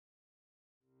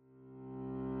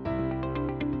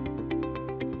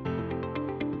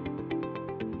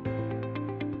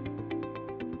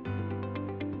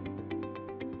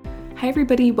Hi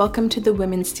everybody, welcome to the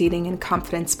Women's Dating and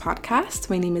Confidence podcast.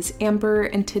 My name is Amber,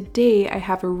 and today I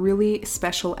have a really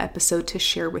special episode to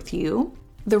share with you.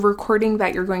 The recording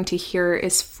that you're going to hear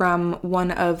is from one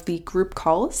of the group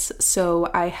calls. So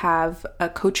I have a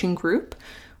coaching group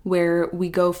where we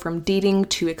go from dating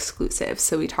to exclusive.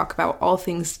 So we talk about all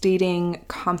things dating,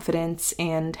 confidence,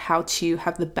 and how to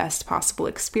have the best possible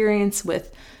experience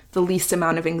with the least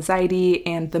amount of anxiety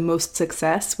and the most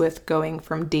success with going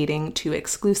from dating to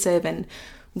exclusive and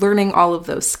learning all of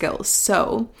those skills.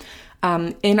 So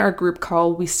in our group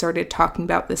call, we started talking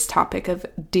about this topic of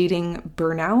dating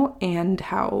burnout and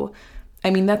how,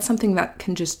 that's something that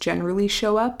can just generally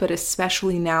show up, but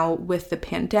especially now with the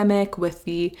pandemic, with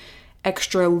the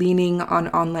extra leaning on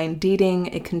online dating,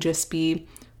 it can just be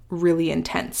really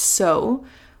intense. So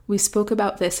we spoke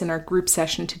about this in our group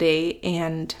session today,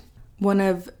 and one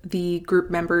of the group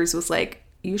members was like,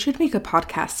 you should make a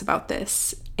podcast about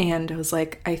this. And I was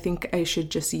like, I think I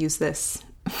should just use this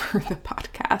for the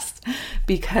podcast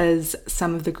because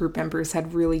some of the group members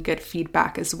had really good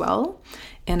feedback as well.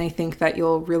 And I think that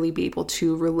you'll really be able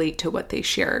to relate to what they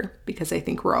share because I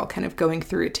think we're all kind of going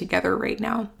through it together right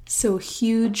now. So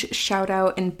huge shout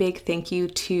out and big thank you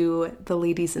to the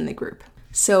ladies in the group.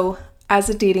 So as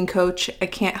a dating coach, I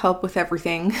can't help with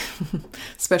everything,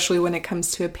 especially when it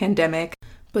comes to a pandemic,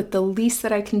 but the least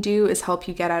that I can do is help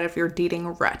you get out of your dating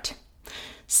rut.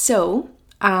 So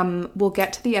we'll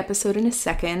get to the episode in a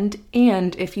second,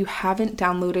 and if you haven't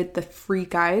downloaded the free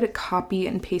guide, Copy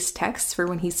and Paste Text for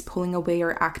when he's pulling away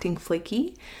or acting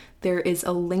flaky, there is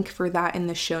a link for that in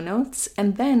the show notes.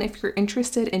 And then if you're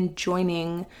interested in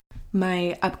joining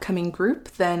my upcoming group,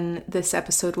 then this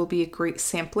episode will be a great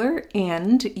sampler,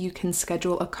 and you can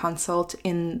schedule a consult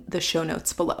in the show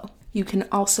notes below. You can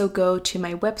also go to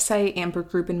my website,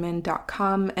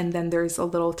 ambergrubenman.com, and then there's a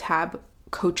little tab,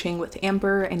 Coaching with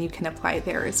Amber, and you can apply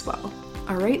there as well.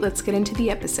 All right, let's get into the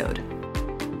episode.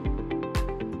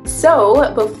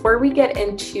 So before we get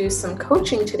into some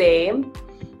coaching today,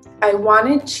 I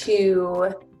wanted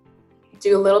to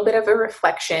do a little bit of a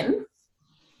reflection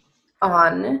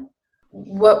on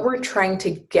what we're trying to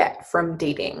get from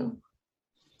dating.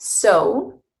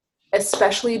 So,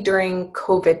 especially during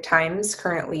COVID times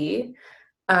currently,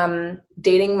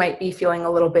 dating might be feeling a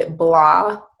little bit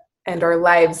blah, and our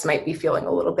lives might be feeling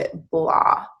a little bit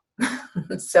blah.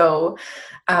 So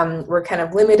we're kind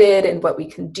of limited in what we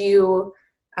can do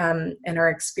and our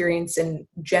experience in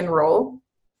general.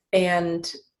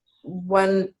 And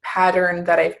one pattern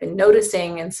that I've been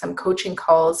noticing in some coaching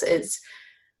calls is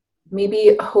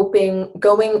maybe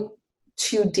going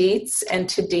to dates and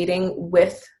to dating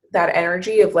with that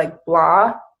energy of like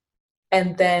blah,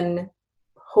 and then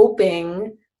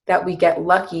hoping that we get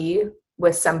lucky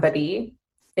with somebody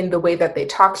in the way that they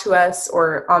talk to us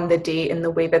or on the date in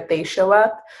the way that they show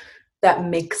up that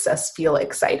makes us feel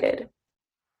excited.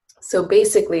 So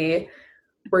basically,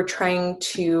 we're trying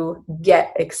to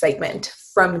get excitement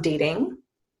from dating.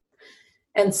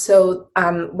 And so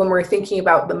when we're thinking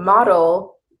about the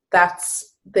model,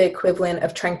 that's the equivalent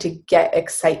of trying to get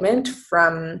excitement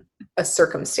from a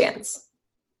circumstance.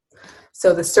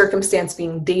 So the circumstance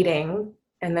being dating,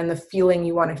 and then the feeling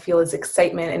you want to feel is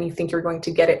excitement, and you think you're going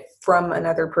to get it from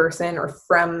another person or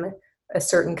from a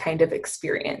certain kind of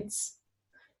experience,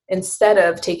 instead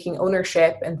of taking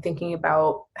ownership and thinking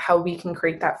about how we can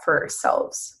create that for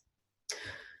ourselves.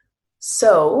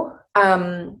 So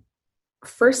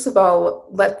first of all,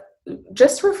 let's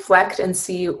just reflect and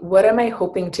see, what am I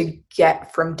hoping to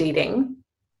get from dating?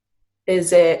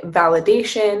 Is it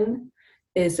validation?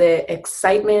 Is it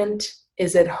excitement?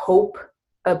 Is it hope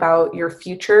about your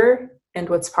future and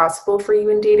what's possible for you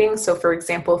in dating? So for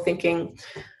example, thinking,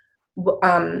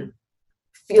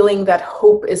 feeling that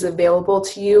hope is available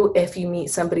to you if you meet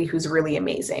somebody who's really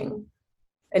amazing.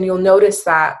 And you'll notice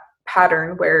that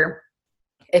pattern where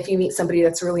if you meet somebody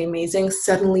that's really amazing,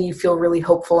 suddenly you feel really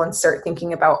hopeful and start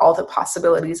thinking about all the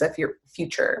possibilities of your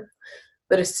future.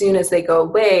 But as soon as they go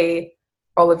away,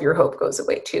 all of your hope goes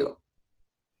away too.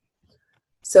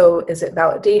 So is it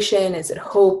validation? Is it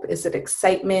hope? Is it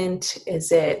excitement?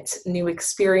 Is it new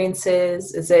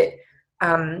experiences? Is it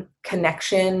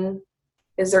connection?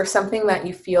 Is there something that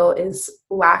you feel is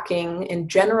lacking in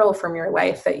general from your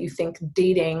life that you think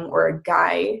dating or a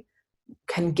guy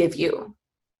can give you?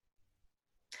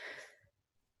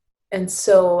 And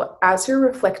so as you're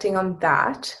reflecting on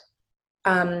that,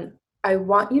 I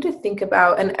want you to think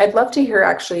about, and I'd love to hear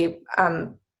actually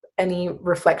any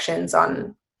reflections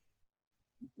on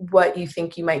what you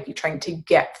think you might be trying to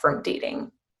get from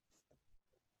dating.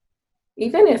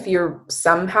 Even if you're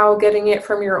somehow getting it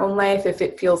from your own life, if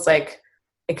it feels like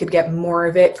I could get more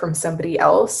of it from somebody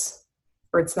else,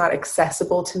 or it's not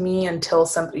accessible to me until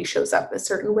somebody shows up a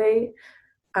certain way.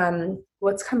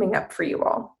 What's coming up for you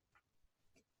all?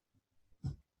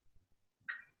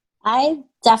 I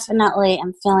definitely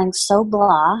am feeling so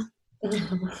blah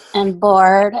and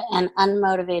bored and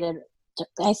unmotivated.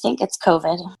 I think it's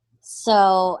COVID.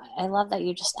 So I love that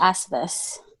you just asked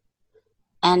this.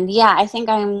 And yeah, I think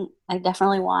I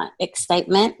definitely want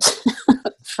excitement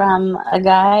from a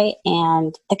guy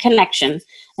and the connection.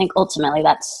 I think ultimately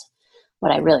that's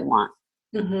what I really want.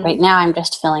 Mm-hmm. Right now I'm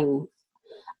just feeling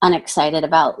unexcited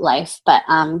about life, but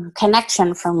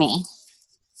connection for me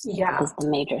is the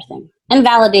major thing. And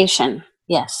validation,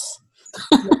 yes.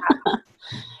 Yeah.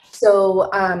 So,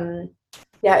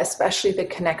 especially the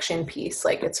connection piece.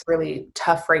 Like, it's really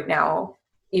tough right now,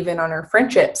 even on our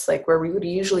friendships, like where we would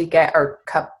usually get our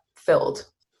cup filled.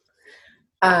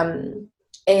 And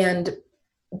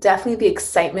definitely the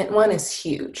excitement one is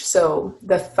huge. So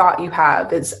the thought you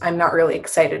have is, I'm not really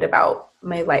excited about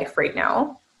my life right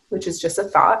now, which is just a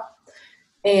thought.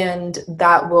 And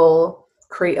that will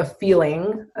create a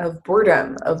feeling of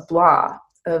boredom, of blah,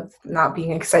 of not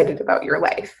being excited about your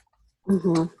life.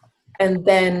 Mm-hmm. And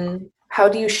then how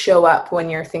do you show up when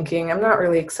you're thinking, I'm not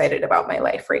really excited about my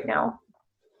life right now?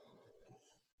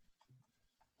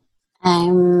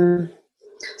 I'm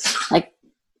like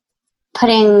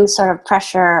putting sort of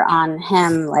pressure on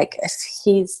him. Like, if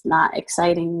he's not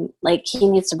exciting, like he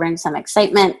needs to bring some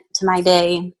excitement to my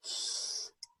day.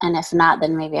 And if not,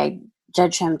 then maybe I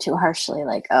judge him too harshly.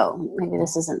 Like, oh, maybe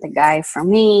this isn't the guy for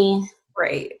me.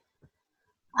 Right.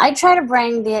 I try to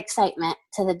bring the excitement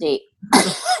to the date.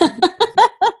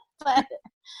 But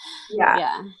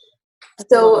yeah.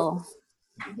 So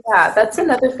that's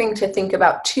another thing to think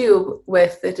about too,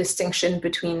 with the distinction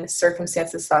between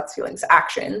circumstances, thoughts, feelings,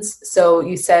 actions. So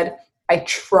you said, I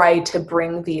try to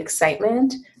bring the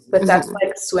excitement, but that's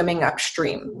like swimming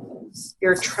upstream.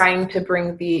 You're trying to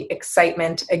bring the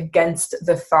excitement against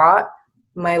the thought,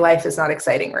 my life is not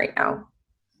exciting right now.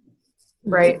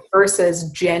 Right? Versus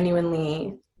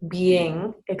genuinely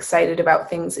being excited about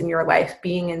things in your life,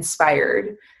 being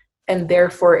inspired, and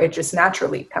therefore it just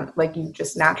naturally comes, like you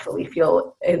just naturally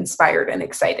feel inspired and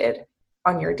excited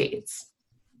on your dates.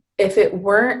 If it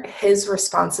weren't his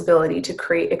responsibility to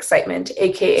create excitement,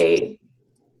 aka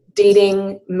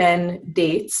dating men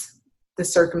dates, the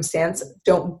circumstance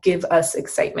don't give us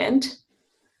excitement,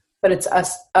 but it's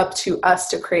up to us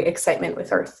to create excitement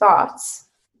with our thoughts.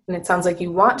 And it sounds like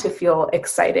you want to feel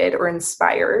excited or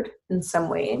inspired in some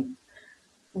way.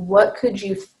 What could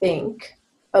you think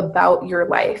about your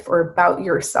life or about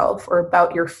yourself or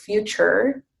about your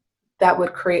future that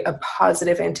would create a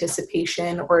positive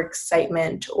anticipation or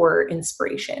excitement or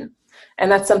inspiration? And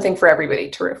that's something for everybody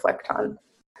to reflect on.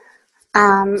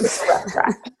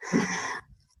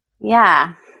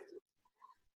 Yeah.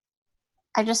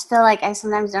 I just feel like I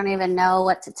sometimes don't even know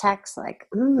what to text. Like,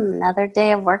 another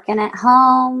day of working at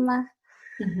home,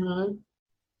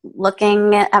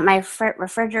 looking at my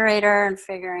refrigerator and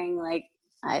figuring like,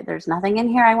 there's nothing in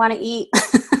here I want to eat.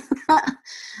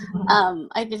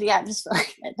 I just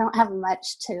like I don't have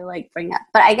much to like bring up,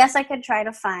 but I guess I could try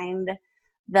to find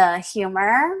the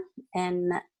humor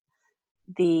in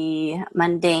the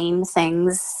mundane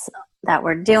things that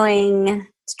we're doing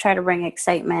to try to bring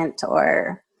excitement,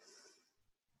 or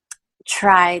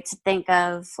try to think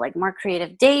of like more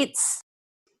creative dates.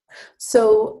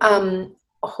 So,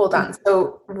 hold on.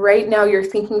 So right now you're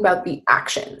thinking about the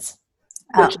actions,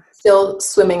 which is still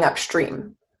swimming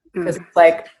upstream, because it's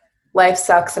like, life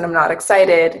sucks and I'm not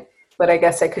excited, but I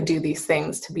guess I could do these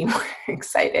things to be more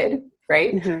excited,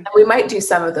 right? And we might do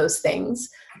some of those things,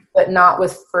 but not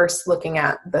with first looking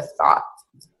at the thought,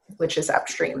 which is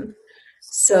upstream.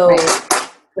 So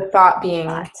the thought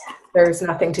being, there's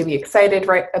nothing to be excited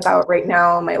about right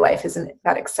now. My life isn't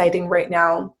that exciting right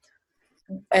now.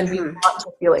 And we want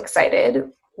to feel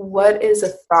excited. What is a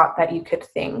thought that you could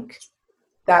think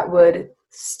that would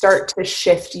start to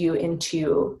shift you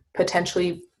into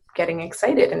potentially getting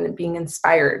excited and being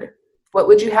inspired? What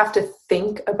would you have to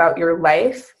think about your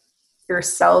life,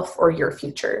 yourself, or your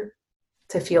future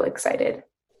to feel excited?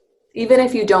 Even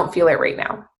if you don't feel it right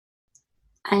now.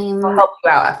 I'll help you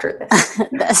out after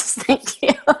this. Thank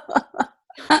you.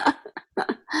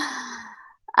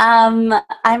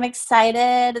 I'm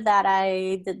excited that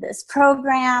I did this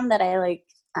program, that I like,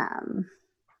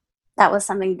 that was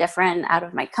something different out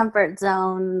of my comfort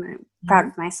zone. I'm proud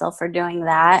of myself for doing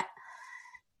that.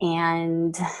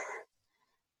 And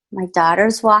my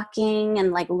daughter's walking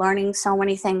and like learning so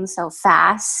many things so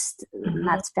fast. And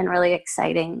that's been really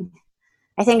exciting.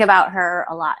 I think about her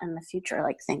a lot in the future,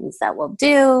 like things that we'll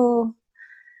do.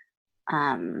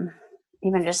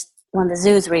 Even just when the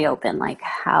zoos reopen, like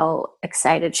how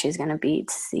excited she's going to be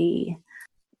to see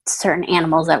certain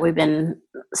animals that we've been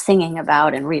singing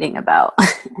about and reading about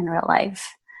in real life.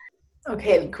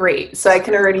 Okay, great. So I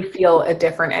can already feel a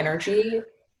different energy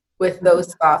with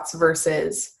those thoughts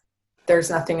versus there's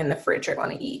nothing in the fridge I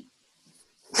want to eat.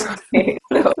 Okay,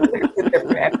 so there's a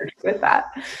different energy with that.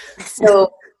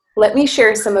 So let me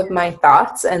share some of my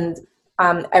thoughts, and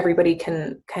everybody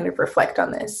can kind of reflect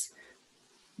on this.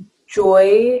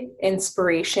 Joy,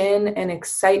 inspiration, and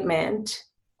excitement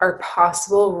are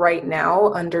possible right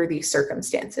now under these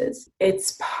circumstances.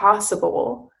 It's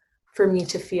possible for me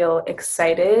to feel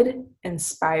excited,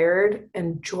 inspired,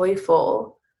 and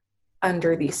joyful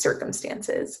under these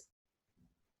circumstances.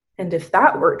 And if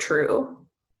that were true,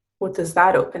 what does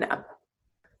that open up?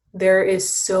 There is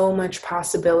so much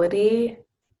possibility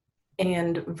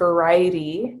and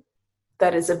variety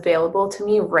that is available to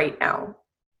me right now.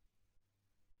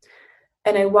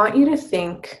 And I want you to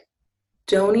think,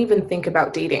 don't even think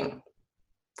about dating.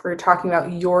 We're talking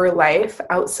about your life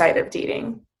outside of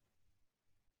dating.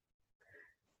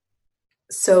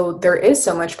 So there is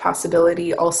so much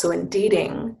possibility also in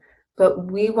dating,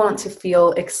 but we want to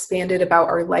feel expanded about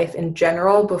our life in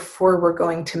general before we're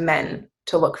going to men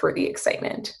to look for the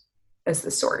excitement as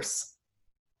the source.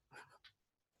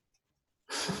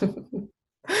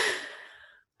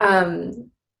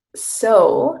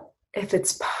 So if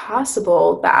it's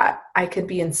possible that I could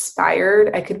be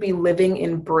inspired, I could be living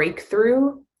in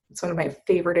breakthrough. It's one of my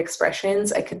favorite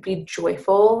expressions. I could be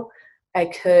joyful. I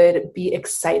could be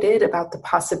excited about the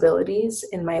possibilities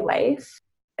in my life.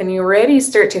 And you already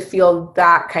start to feel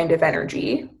that kind of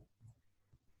energy.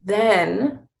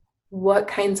 Then what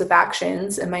kinds of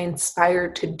actions am I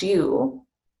inspired to do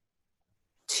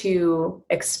to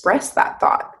express that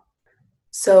thought?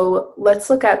 So let's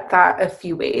look at that a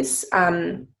few ways.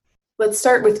 Let's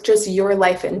start with just your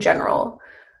life in general.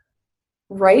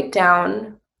 Write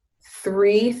down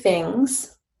 3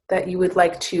 things that you would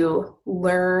like to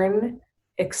learn,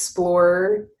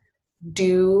 explore,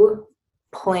 do,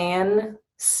 plan,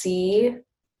 see,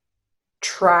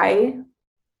 try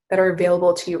that are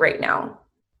available to you right now.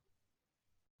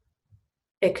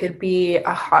 It could be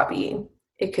a hobby.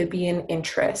 It could be an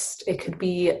interest. It could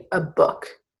be a book.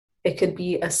 It could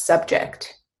be a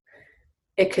subject.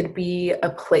 It could be a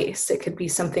place. It could be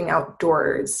something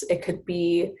outdoors. It could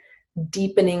be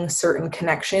deepening certain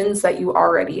connections that you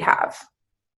already have,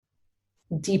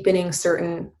 deepening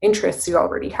certain interests you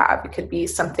already have. It could be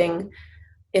something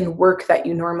in work that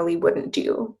you normally wouldn't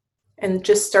do. And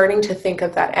just starting to think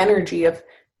of that energy of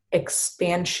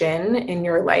expansion in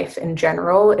your life in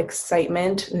general,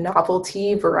 excitement,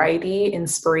 novelty, variety,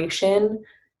 inspiration,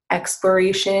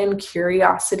 exploration,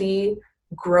 curiosity,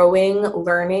 growing,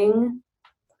 learning.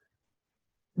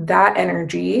 That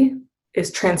energy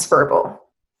is transferable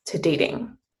to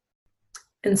dating.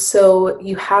 And so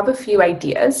you have a few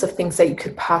ideas of things that you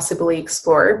could possibly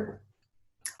explore.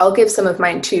 I'll give some of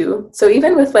mine too. So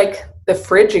even with like the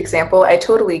fridge example, I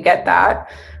totally get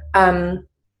that.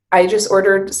 I just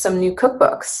ordered some new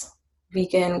cookbooks,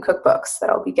 vegan cookbooks that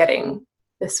I'll be getting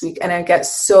this week. And I get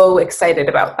so excited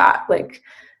about that. Like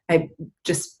I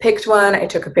just picked one. I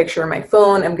took a picture on my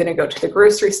phone. I'm going to go to the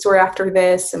grocery store after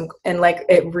this. And like,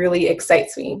 it really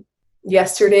excites me.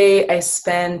 Yesterday, I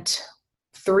spent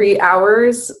 3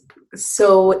 hours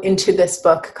so into this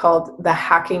book called The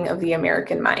Hacking of the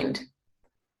American Mind.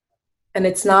 And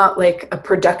it's not like a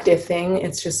productive thing.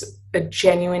 It's just a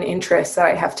genuine interest that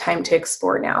I have time to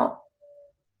explore now.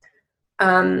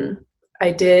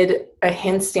 I did a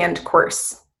handstand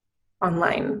course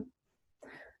online.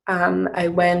 I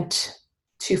went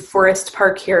to Forest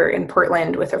Park here in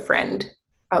Portland with a friend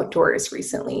outdoors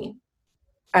recently.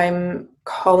 I'm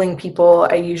calling people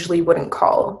I usually wouldn't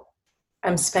call.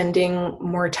 I'm spending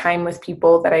more time with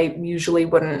people that I usually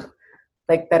wouldn't,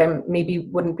 like that I maybe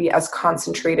wouldn't be as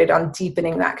concentrated on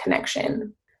deepening that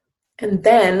connection. And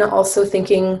then also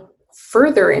thinking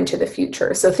further into the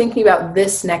future. So thinking about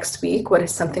this next week, what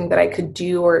is something that I could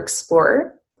do or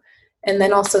explore? And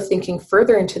then also thinking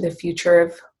further into the future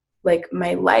of like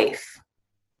my life.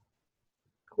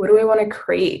 What do I want to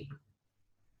create?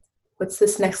 What's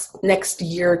this next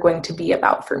year going to be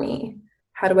about for me?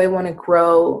 How do I want to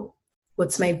grow?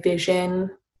 What's my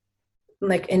vision?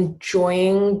 Like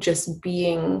enjoying just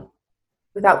being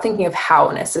without thinking of how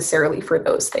necessarily for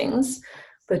those things,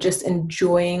 but just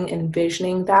enjoying,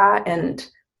 envisioning that and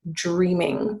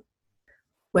dreaming,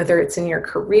 whether it's in your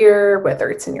career,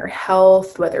 whether it's in your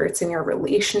health, whether it's in your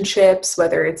relationships,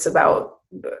 whether it's about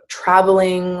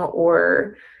traveling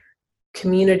or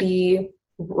community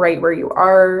right where you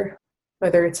are,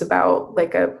 whether it's about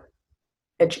like a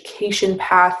education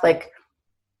path? Like,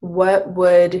 what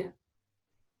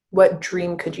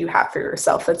dream could you have for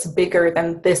yourself that's bigger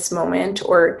than this moment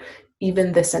or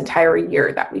even this entire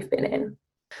year that we've been in?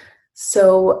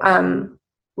 So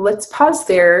let's pause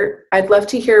there. I'd love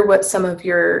to hear what some of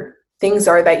your things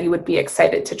are that you would be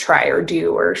excited to try or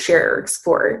do or share or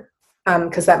explore,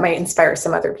 because that might inspire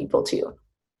some other people too.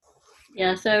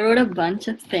 Yeah, so I wrote a bunch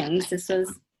of things.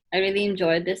 I really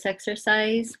enjoyed this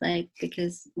exercise, like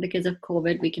because of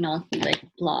COVID, we can all feel like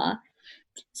blah.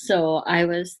 So I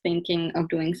was thinking of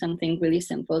doing something really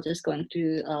simple, just going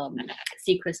to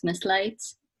see Christmas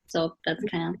lights. So that's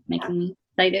kind of making me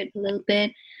excited a little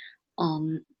bit.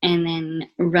 And then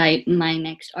write my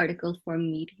next article for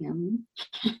Medium.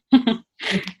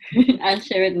 I'll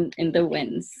share it in the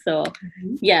wins. So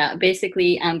yeah,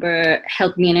 basically Amber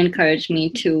helped me and encouraged me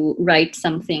to write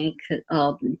something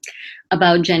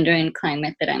about gender and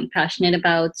climate that I'm passionate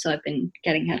about. So I've been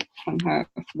getting help from her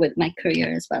with my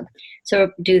career as well.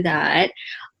 So do that.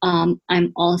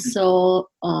 I'm also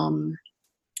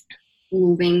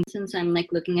moving, since I'm like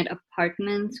looking at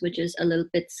apartments, which is a little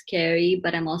bit scary,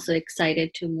 but I'm also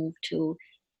excited to move to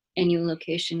a new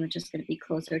location, which is going to be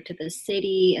closer to the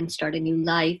city and start a new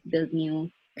life, build new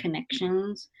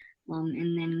connections,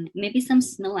 and then maybe some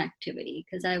snow activity,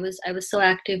 because I was so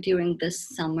active during this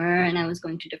summer and I was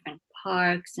going to different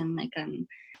parks and like and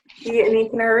you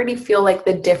can already feel like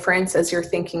the difference as you're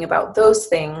thinking about those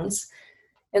things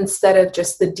instead of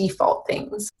just the default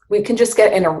things. We can just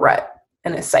get in a rut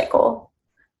and a cycle,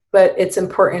 but it's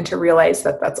important to realize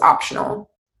that that's optional.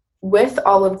 With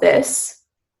all of this,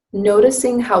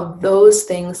 noticing how those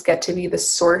things get to be the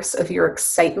source of your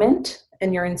excitement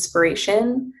and your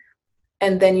inspiration,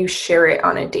 and then you share it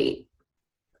on a date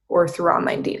or through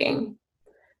online dating.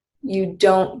 You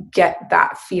don't get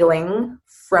that feeling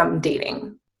from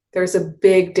dating. There's a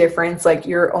big difference. Like,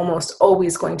 you're almost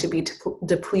always going to be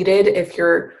depleted if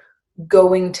you're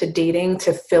going to dating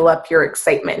to fill up your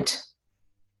excitement,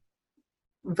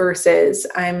 versus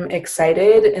I'm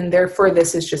excited and therefore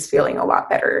this is just feeling a lot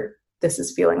better. This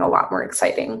is feeling a lot more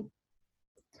exciting.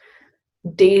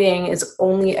 Dating is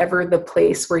only ever the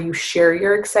place where you share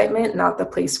your excitement, not the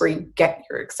place where you get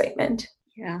your excitement.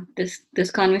 Yeah, this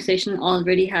conversation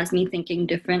already has me thinking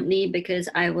differently, because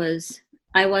I was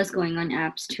going on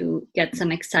apps to get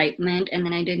some excitement, and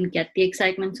then I didn't get the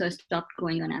excitement, so I stopped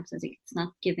going on apps. I was like, it's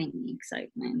not giving me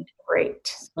excitement. Right.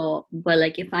 So, but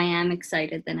like if I am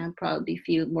excited, then I'll probably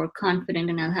feel more confident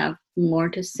and I'll have more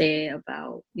to say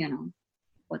about,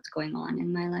 what's going on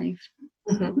in my life.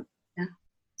 Mm-hmm.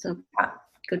 So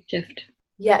good shift.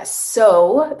 Yes.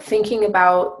 So thinking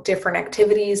about different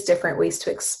activities, different ways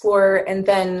to explore, and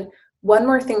then one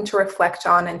more thing to reflect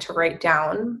on and to write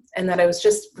down, and that I was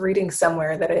just reading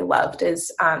somewhere that I loved,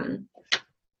 is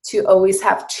to always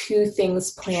have 2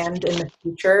 things planned in the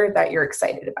future that you're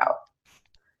excited about.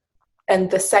 And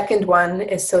the second one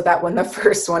is so that when the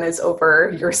first one is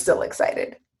over, you're still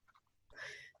excited.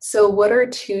 So what are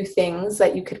 2 things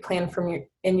that you could plan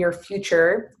in your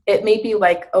future? It may be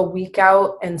like a week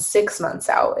out and 6 months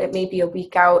out. It may be a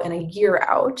week out and a year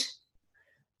out.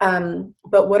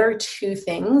 But what are 2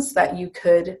 things that you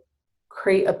could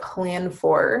create a plan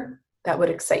for that would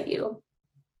excite you?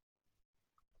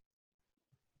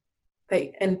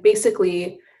 And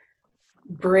basically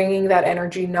bringing that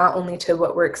energy not only to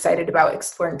what we're excited about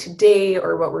exploring today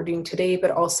or what we're doing today,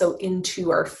 but also into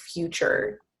our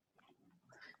future.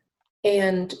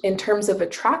 And in terms of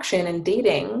attraction and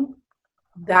dating,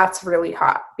 that's really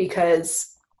hot,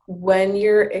 because when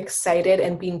you're excited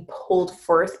and being pulled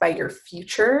forth by your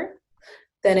future,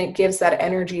 then it gives that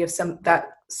energy of that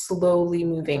slowly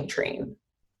moving train,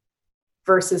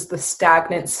 versus the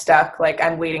stagnant stuck, like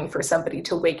I'm waiting for somebody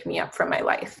to wake me up from my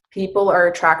life. People are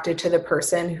attracted to the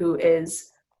person who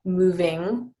is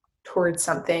moving towards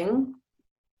something,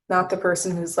 not the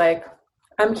person who's like,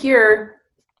 I'm here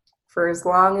for as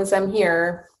long as I'm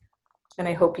here, and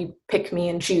I hope you pick me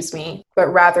and choose me, but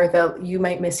rather you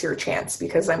might miss your chance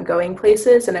because I'm going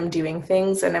places and I'm doing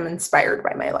things and I'm inspired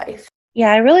by my life.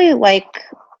 Yeah, I really like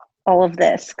all of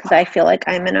this because I feel like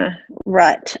I'm in a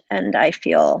rut and I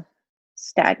feel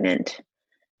stagnant.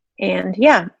 And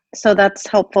yeah, so that's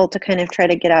helpful to kind of try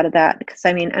to get out of that, because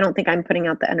I don't think I'm putting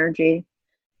out the energy.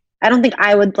 I don't think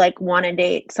I would want to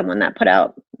date someone that put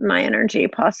out my energy,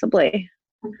 possibly.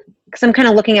 Because I'm kind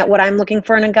of looking at what I'm looking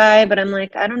for in a guy, but I'm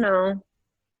like, I don't know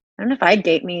if I'd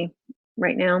date me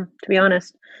right now, to be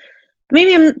honest.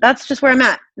 Maybe that's just where I'm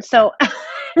at. So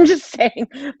I'm just saying,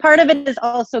 part of it is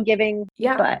also giving,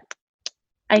 but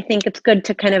I think it's good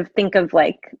to kind of think of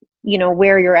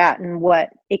where you're at and what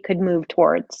it could move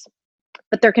towards.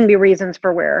 But there can be reasons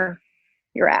for where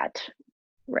you're at.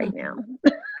 right now.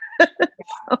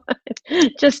 So,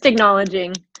 just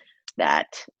acknowledging that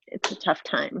it's a tough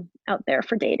time out there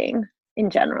for dating in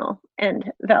general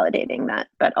and validating that,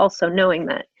 but also knowing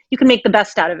that you can make the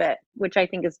best out of it, which I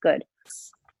think is good,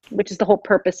 which is the whole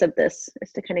purpose of this,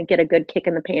 is to kind of get a good kick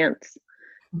in the pants.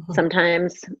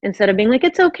 Sometimes, instead of being like,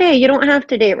 it's okay, you don't have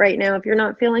to date right now if you're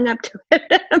not feeling up to it.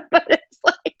 But it's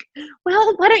like,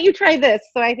 well, why don't you try this?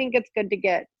 So I think it's good to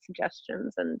get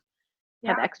suggestions and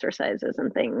have exercises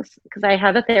and things, because I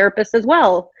have a therapist as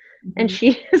well. And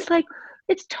she is like,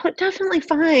 it's definitely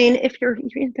fine if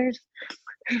there's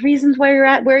reasons why you're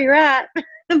at where you're at.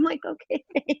 I'm like, okay,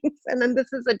 thanks. And then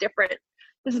this is a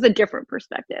different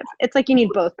perspective. It's like you need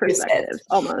both perspectives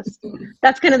almost.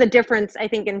 That's kind of the difference, I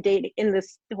think, in dating, in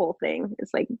this whole thing.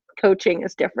 It's like coaching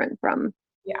is different from,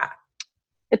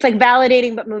 it's like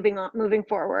validating, but moving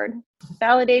forward.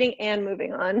 Validating and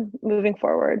moving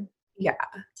forward. Yeah.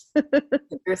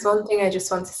 There's one thing I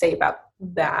just want to say about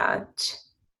that.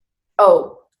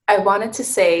 Oh, I wanted to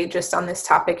say, just on this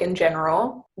topic in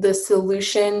general, the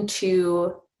solution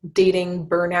to dating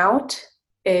burnout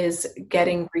is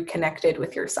getting reconnected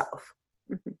with yourself.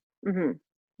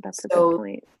 That's a good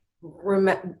point.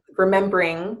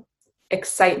 Remembering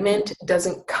excitement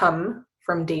doesn't come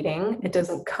from dating. It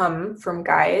doesn't come from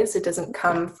guys. It doesn't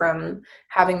come from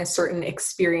having a certain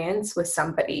experience with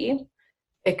somebody.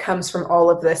 It comes from all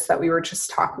of this that we were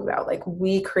just talking about. Like,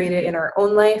 we create it in our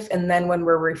own life, and then when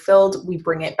we're refilled, we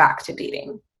bring it back to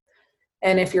dating.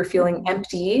 And if you're feeling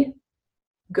empty,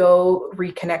 go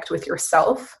reconnect with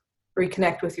yourself,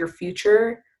 reconnect with your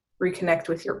future, reconnect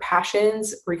with your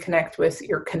passions, reconnect with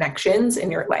your connections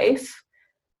in your life,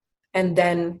 and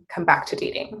then come back to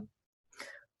dating.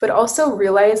 But also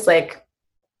realize, like,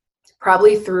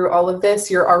 probably through all of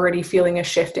this, you're already feeling a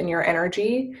shift in your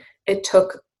energy. It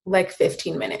took like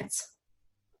 15 minutes.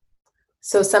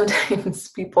 So sometimes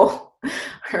people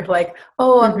are like,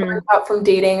 oh, I'm going out from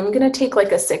dating, I'm going to take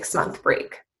like a 6-month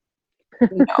break.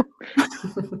 No.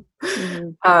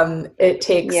 It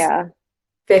takes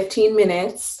 15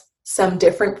 minutes, some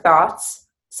different thoughts,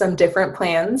 some different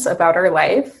plans about our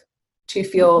life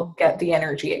to get the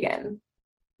energy again.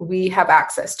 We have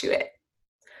access to it.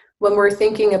 When we're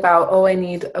thinking about, oh, I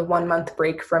need a 1-month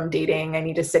break from dating, I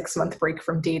need a 6-month break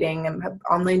from dating, and have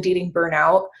online dating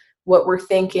burnout, what we're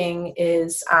thinking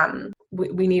is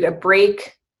we need a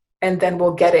break, and then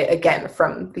we'll get it again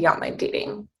from the online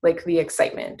dating, like the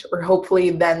excitement, or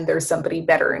hopefully then there's somebody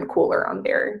better and cooler on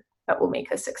there that will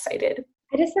make us excited.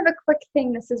 I just have a quick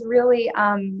thing. This is really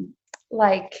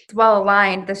well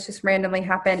aligned. This just randomly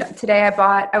happened. Today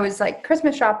I was like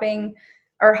Christmas shopping,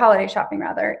 or holiday shopping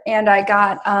rather, and I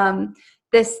got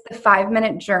the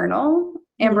 5-minute journal.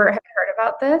 Amber, have you heard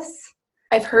about this?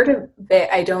 I've heard of it.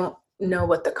 I don't know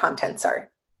what the contents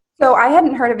are. So I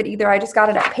hadn't heard of it either. I just got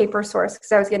it at Paper Source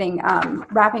because I was getting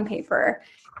wrapping paper.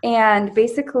 And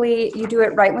basically you do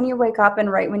it right when you wake up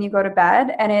and right when you go to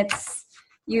bed. And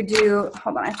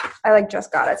hold on, I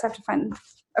just got it. So I have to find,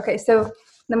 okay. So in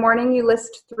the morning you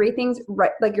list 3 things,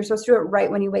 right? Like you're supposed to do it right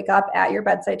when you wake up at your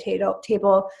bedside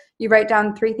table. You write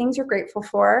down 3 things you're grateful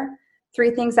for,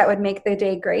 3 things that would make the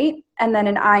day great, and then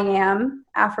an I am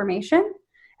affirmation.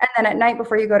 And then at night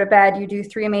before you go to bed, you do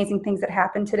 3 amazing things that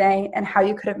happened today and how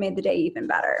you could have made the day even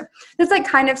better. It's like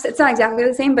it's not exactly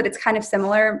the same, but it's kind of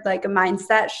similar, like a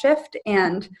mindset shift.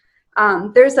 And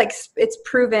it's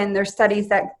proven, there's studies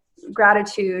that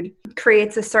gratitude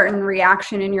creates a certain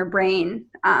reaction in your brain,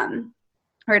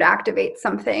 or it activates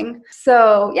something.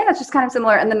 So yeah, it's just kind of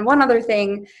similar. And then one other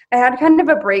thing, I had kind of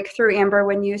a breakthrough, Amber,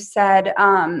 when you said,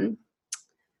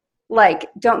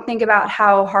 don't think about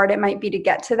how hard it might be to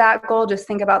get to that goal. Just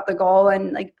think about the goal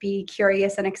and be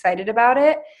curious and excited about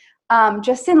it.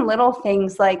 Just in little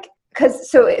things,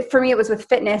 for me, it was with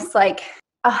fitness,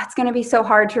 it's going to be so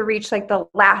hard to reach the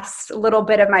last little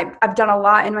bit of I've done a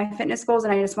lot in my fitness goals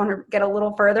and I just want to get a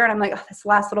little further. And I'm like, oh, this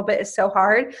last little bit is so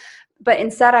hard. But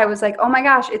instead I was like, oh my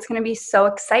gosh, it's going to be so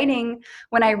exciting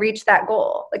when I reach that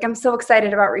goal. I'm so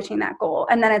excited about reaching that goal.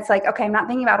 And then it's like, okay, I'm not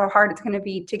thinking about how hard it's going to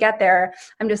be to get there.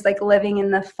 I'm just living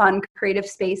in the fun, creative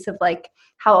space of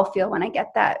how I'll feel when I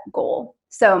get that goal.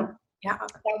 So yeah,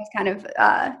 that was kind of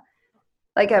a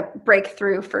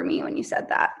breakthrough for me when you said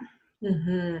that.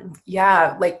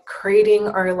 Yeah, creating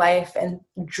our life and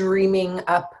dreaming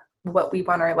up what we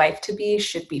want our life to be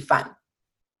should be fun.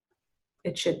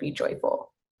 It should be joyful.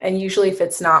 And usually if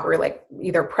it's not, we're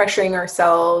either pressuring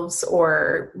ourselves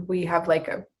or we have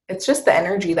it's just the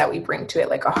energy that we bring to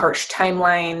it, a harsh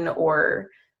timeline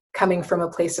or coming from a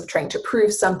place of trying to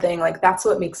prove something. That's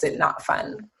what makes it not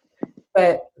fun.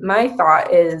 But my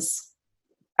thought is,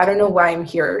 I don't know why I'm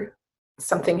here.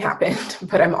 Something happened,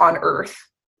 but I'm on Earth.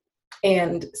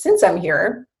 And since I'm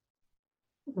here,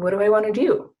 what do I want to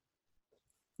do?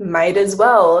 Might as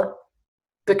well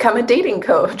become a dating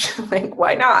coach. Like,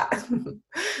 why not?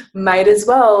 Might as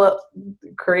well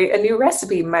create a new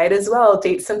recipe. Might as well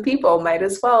date some people. Might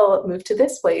as well move to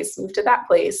this place, move to that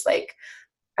place. Like,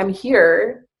 I'm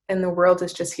here, and the world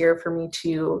is just here for me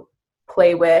to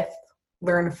play with,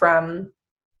 learn from,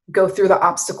 go through the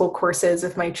obstacle courses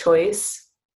of my choice,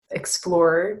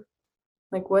 explore.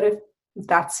 Like, what if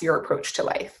that's your approach to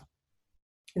life?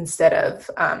 Instead of,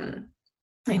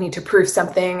 I need to prove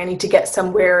something, I need to get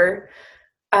somewhere.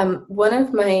 One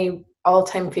of my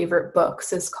all-time favorite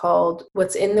books is called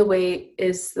What's in the Way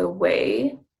is the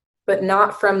Way, but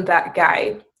not from that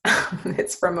guy.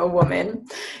 It's from a woman,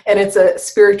 and it's a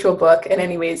spiritual book. And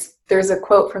anyways, there's a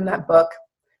quote from that book.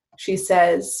 She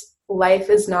says, life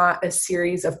is not a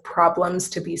series of problems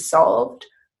to be solved.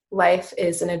 Life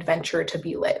is an adventure to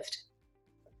be lived.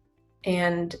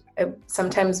 And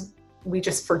sometimes we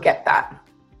just forget that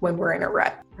when we're in a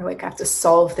rut. We're like, I have to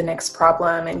solve the next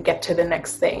problem and get to the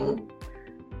next thing.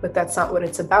 But that's not what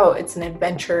it's about. It's an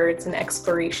adventure, it's an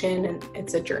exploration, and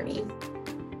it's a journey.